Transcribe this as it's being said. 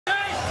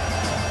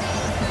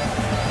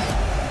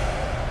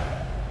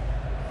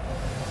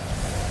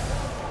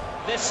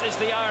This is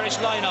the Irish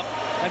lineup,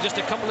 and just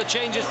a couple of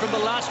changes from the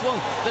last one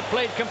that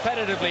played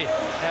competitively.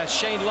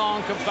 Shane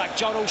Long comes back,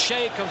 John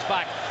O'Shea comes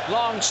back.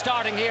 Long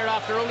starting here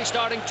after only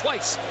starting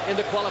twice in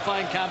the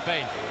qualifying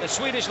campaign. The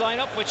Swedish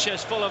lineup, which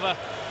is full of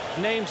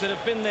names that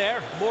have been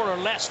there more or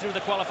less through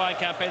the qualifying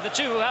campaign. The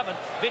two who haven't: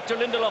 Victor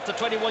Lindelof, the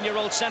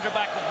 21-year-old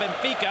centre-back with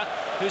Benfica,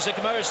 who's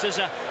emerged as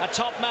a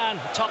top man,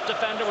 top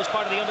defender, was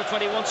part of the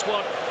under-21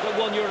 squad that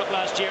won Europe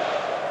last year.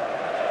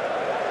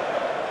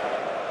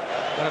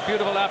 And a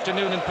beautiful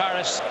afternoon in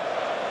Paris.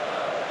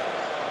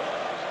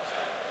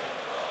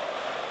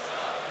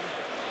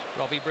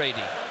 Robbie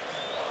Brady.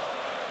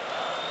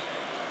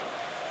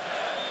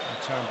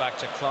 And turn back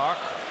to Clark.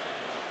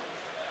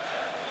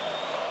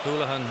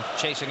 Hoolahan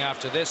chasing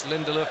after this.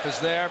 Lindelof is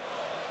there.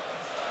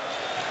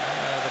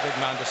 The big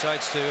man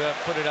decides to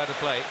put it out of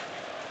play.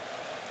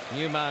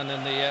 New man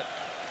in the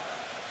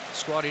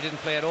squad. He didn't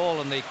play at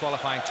all in the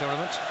qualifying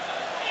tournament.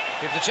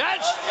 Give the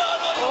chance.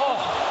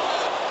 Oh.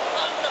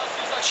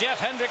 Jeff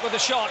Hendrick with a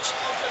shot.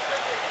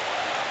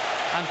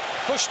 And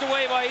pushed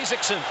away by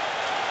Isaacson.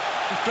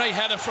 Great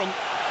header from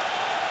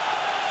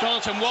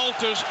Jonathan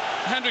Walters.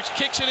 Hendricks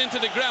kicks it into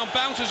the ground,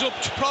 bounces up,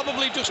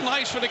 probably just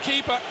nice for the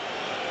keeper.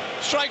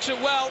 Strikes it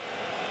well,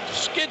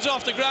 skids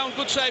off the ground.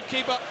 Good save,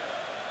 keeper.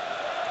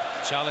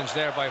 Challenge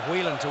there by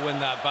Whelan to win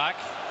that back.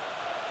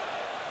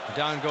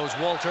 Down goes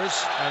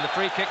Walters, and the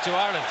free kick to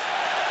Ireland.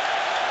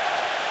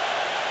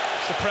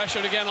 The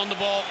pressure again on the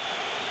ball.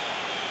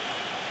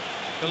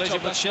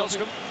 Collision with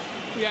Shellstrom.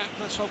 Yeah,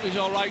 let's hope he's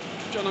all right.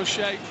 John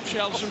O'Shea.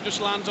 Shellstrom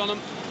just lands on him.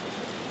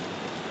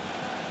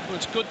 But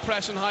it's good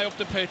pressing high up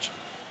the pitch.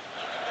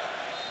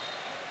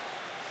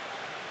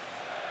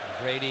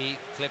 Brady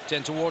clipped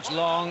in towards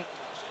Long.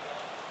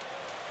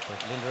 But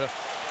Lindelof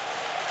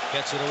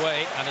gets it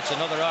away, and it's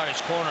another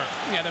Irish corner.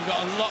 Yeah, they've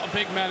got a lot of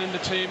big men in the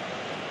team.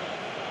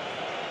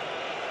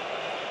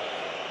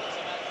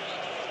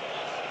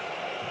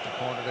 The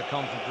corner to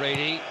come from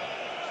Brady.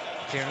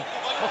 Kieran.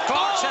 Oh,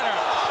 Clark's header.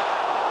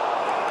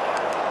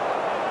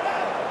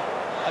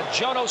 And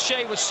John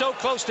O'Shea was so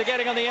close to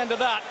getting on the end of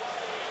that.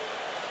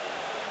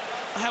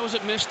 How was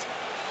it missed?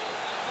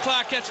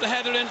 Clark gets the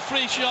header in,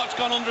 free shot's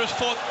gone under his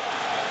foot.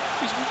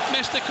 He's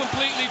missed it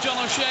completely.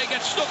 John O'Shea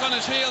gets stuck on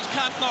his heels,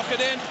 can't knock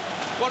it in.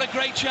 What a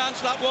great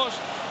chance that was.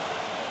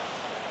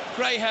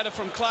 Great header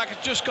from Clark.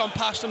 It's just gone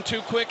past him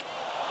too quick.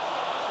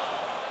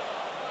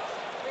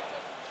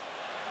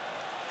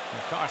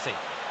 McCarthy.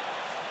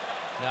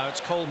 Now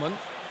it's Coleman.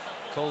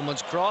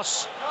 Coleman's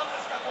cross.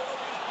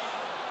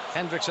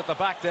 Hendricks at the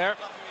back there.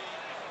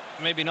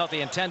 Maybe not the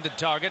intended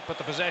target, but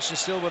the possession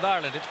still with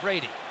Ireland. It's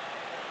Brady.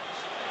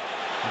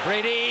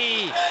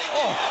 Brady!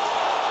 Oh!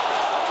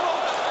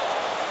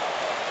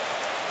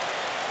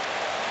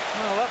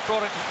 Well, that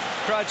brought a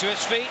crowd to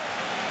its feet.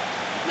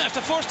 It's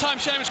the first time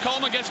Seamus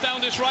Coleman gets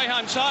down this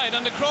right-hand side,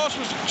 and the cross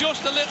was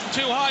just a little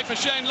too high for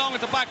Shane Long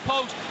at the back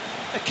post.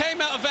 It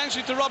came out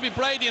eventually to Robbie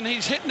Brady, and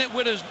he's hitting it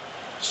with his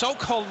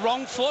so-called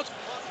wrong foot.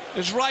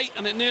 His right,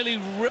 and it nearly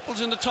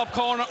ripples in the top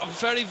corner.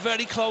 Very,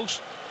 very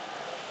close.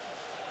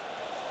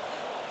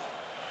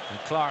 And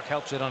Clark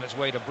helps it on its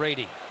way to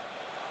Brady.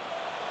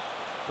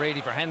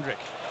 Brady for Hendrick.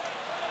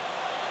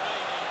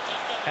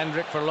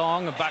 Hendrick for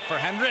Long, and back for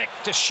Hendrick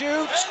to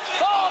shoot.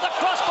 Oh, the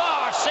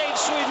crossbar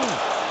saves Sweden.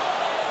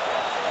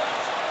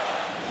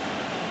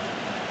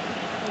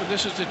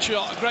 This is the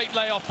shot. A great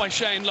layoff by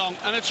Shane Long,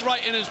 and it's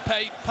right in his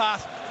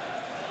path.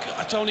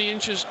 It's only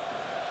inches.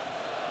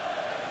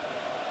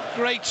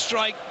 Great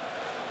strike.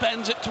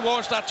 Bends it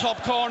towards that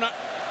top corner.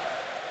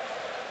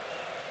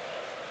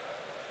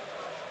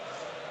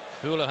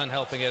 Hoolahan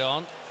helping it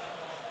on.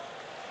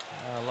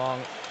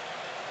 Long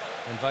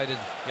invited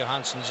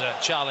Johansson's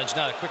challenge.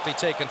 Now quickly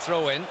taken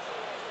throw in.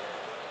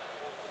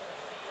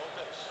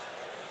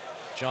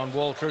 John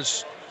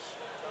Walters.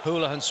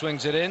 Hoolahan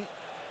swings it in.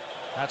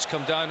 That's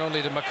come down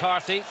only to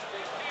McCarthy.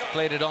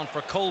 Played it on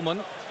for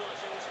Coleman.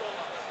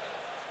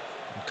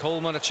 And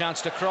Coleman a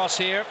chance to cross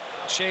here.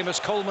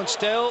 Seamus Coleman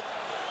still.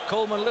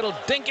 Coleman a little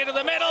dink into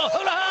the middle.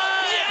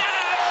 Hoolahan! Yeah!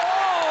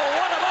 Oh,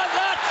 what about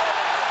that?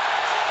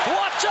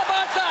 What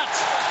about that?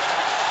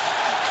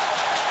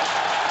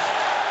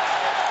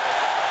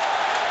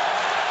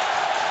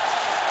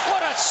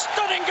 What a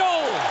stunning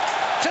goal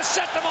to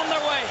set them on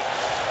their way.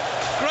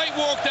 Great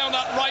walk down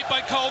that right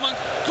by Coleman.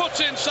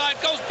 Cuts inside,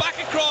 goes back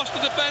across the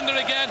defender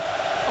again.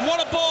 And what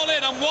a ball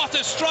in, and what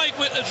a strike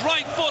with his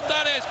right foot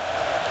that is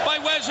by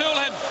Wes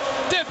Hoolahan.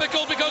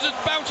 Difficult because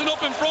it's bouncing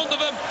up in front of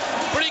him,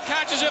 but he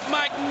catches it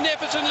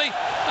magnificently,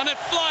 and it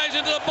flies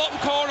into the bottom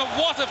corner.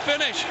 What a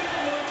finish.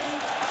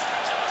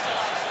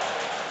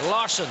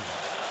 Larson.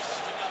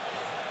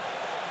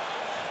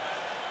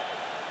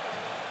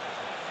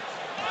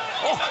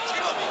 Oh!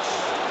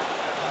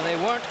 Well, they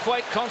weren't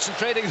quite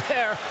concentrating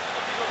there,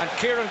 and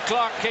Kieran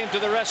Clark came to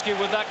the rescue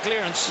with that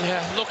clearance.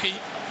 Yeah, lucky.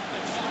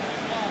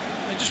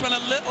 They just went a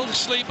little to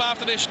sleep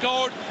after they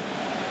scored.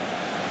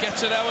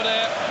 Gets it out of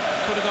there.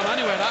 Could have gone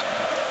anywhere, that.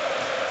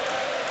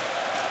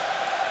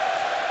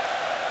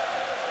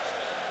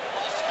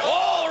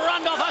 Oh,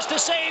 Randolph has to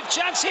save.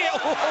 Chance here.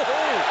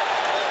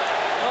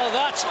 Oh,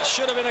 that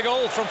should have been a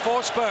goal from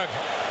Forsberg.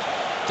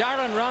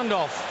 Darren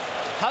Randolph.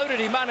 How did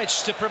he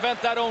manage to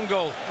prevent that own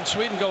goal? And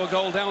Sweden go a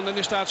goal down, then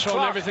they start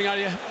throwing everything at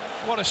you.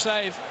 What a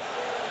save.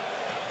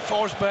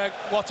 Forsberg,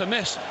 what a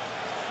miss.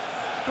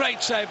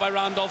 Great save by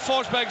Randolph.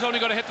 Forsberg's only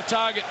got to hit the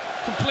target.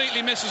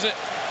 Completely misses it.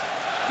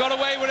 Got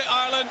away with it,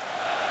 Ireland.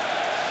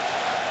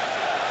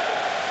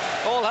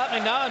 All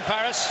happening now in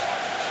Paris.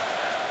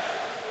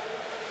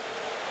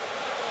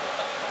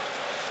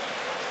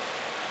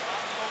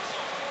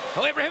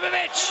 Oh,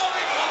 Ibrahimovic!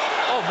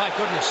 Oh, my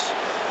goodness.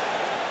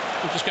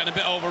 We're just getting a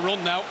bit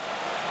overrun now.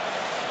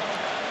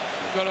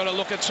 We've got to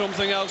look at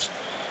something else.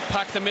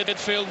 Pack the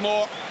midfield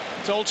more.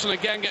 It's Olsen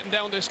again getting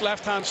down this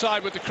left-hand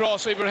side with the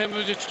cross.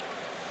 Ibrahimovic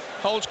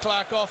holds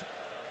Clark off.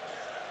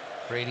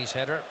 Brady's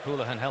header.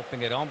 Hoolahan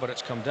helping it on, but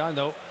it's come down,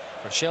 though,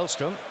 for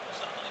Shellstrom.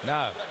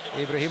 Now,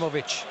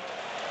 Ibrahimovic.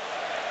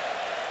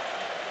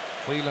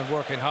 Whelan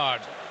working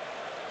hard.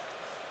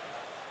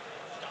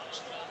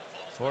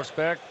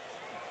 Forsberg.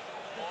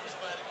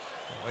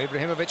 Oh,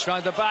 Ibrahimovic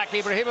round the back.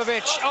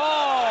 Ibrahimovic.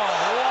 Oh,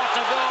 what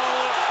a goal!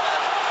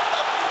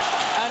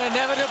 And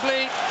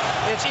inevitably,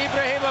 it's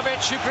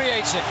Ibrahimovic who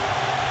creates it.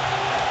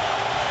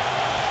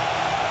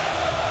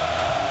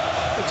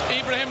 It's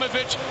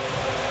Ibrahimovic.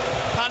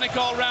 Panic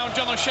all round.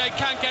 John O'Shea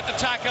can't get the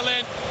tackle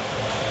in.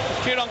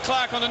 Kieran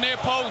Clark on the near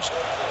post.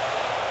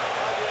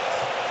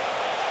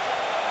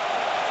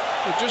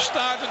 They just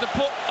started to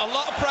put a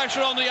lot of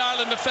pressure on the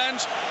Ireland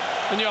defence,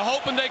 and you're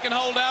hoping they can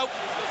hold out,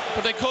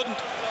 but they couldn't.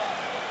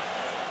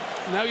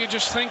 Now you're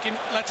just thinking,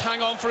 let's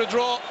hang on for a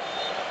draw.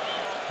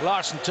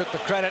 Larson took the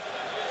credit.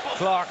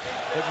 Clark,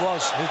 it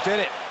was who did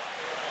it.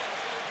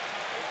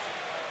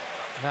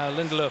 Now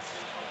Lindelof.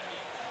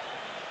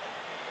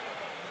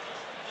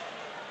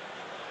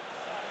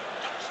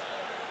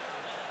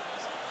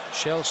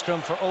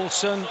 Shellstrom for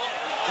Olsen.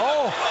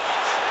 Oh!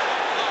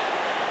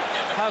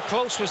 How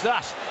close was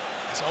that?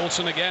 It's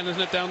Olsen again,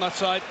 isn't it, down that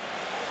side?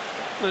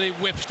 And he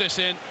whips this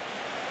in.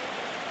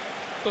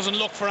 Doesn't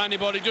look for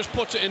anybody, just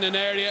puts it in an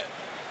area.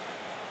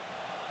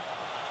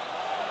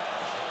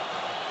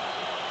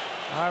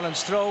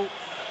 Ireland's throw,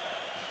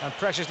 and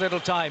precious little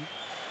time.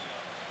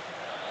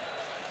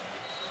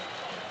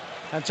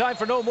 And time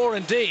for no more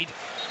indeed.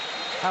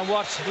 And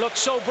what looked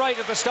so bright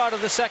at the start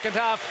of the second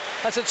half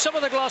has had some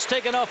of the gloss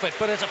taken off it,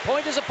 but it's a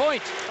point is a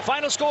point.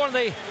 Final score in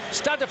the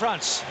Stade de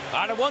France.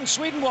 Ireland 1,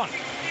 Sweden 1.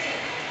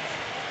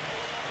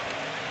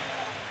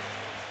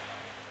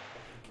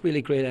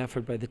 Really great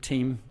effort by the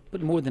team,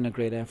 but more than a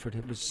great effort,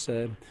 it was,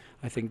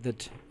 I think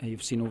that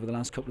you've seen over the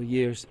last couple of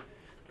years,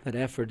 that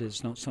effort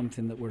is not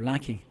something that we're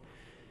lacking.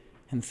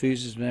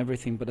 Enthusiasm and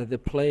everything, but the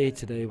play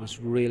today was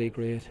really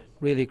great,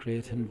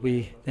 and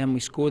we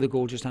scored the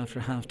goal just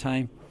after half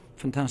time.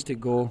 Fantastic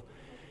goal,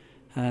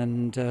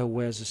 and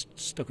Wes has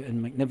stuck it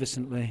in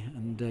magnificently,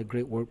 and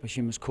great work by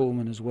Seamus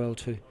Coleman as well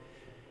too.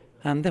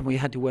 And then we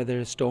had to weather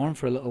a storm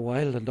for a little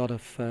while, a lot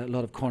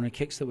of corner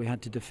kicks that we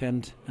had to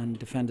defend, and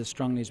defend as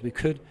strongly as we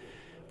could.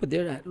 But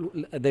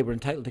they were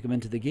entitled to come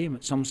into the game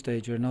at some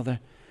stage or another.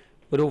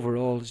 But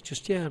overall, it's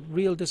just,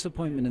 real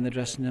disappointment in the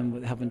dressing room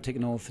with having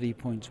taken all 3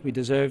 points. We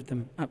deserved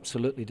them,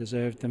 absolutely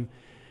deserved them,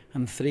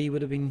 and 3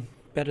 would have been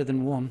better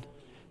than 1.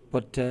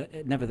 But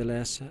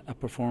nevertheless, a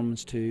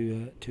performance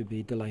to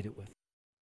be delighted with.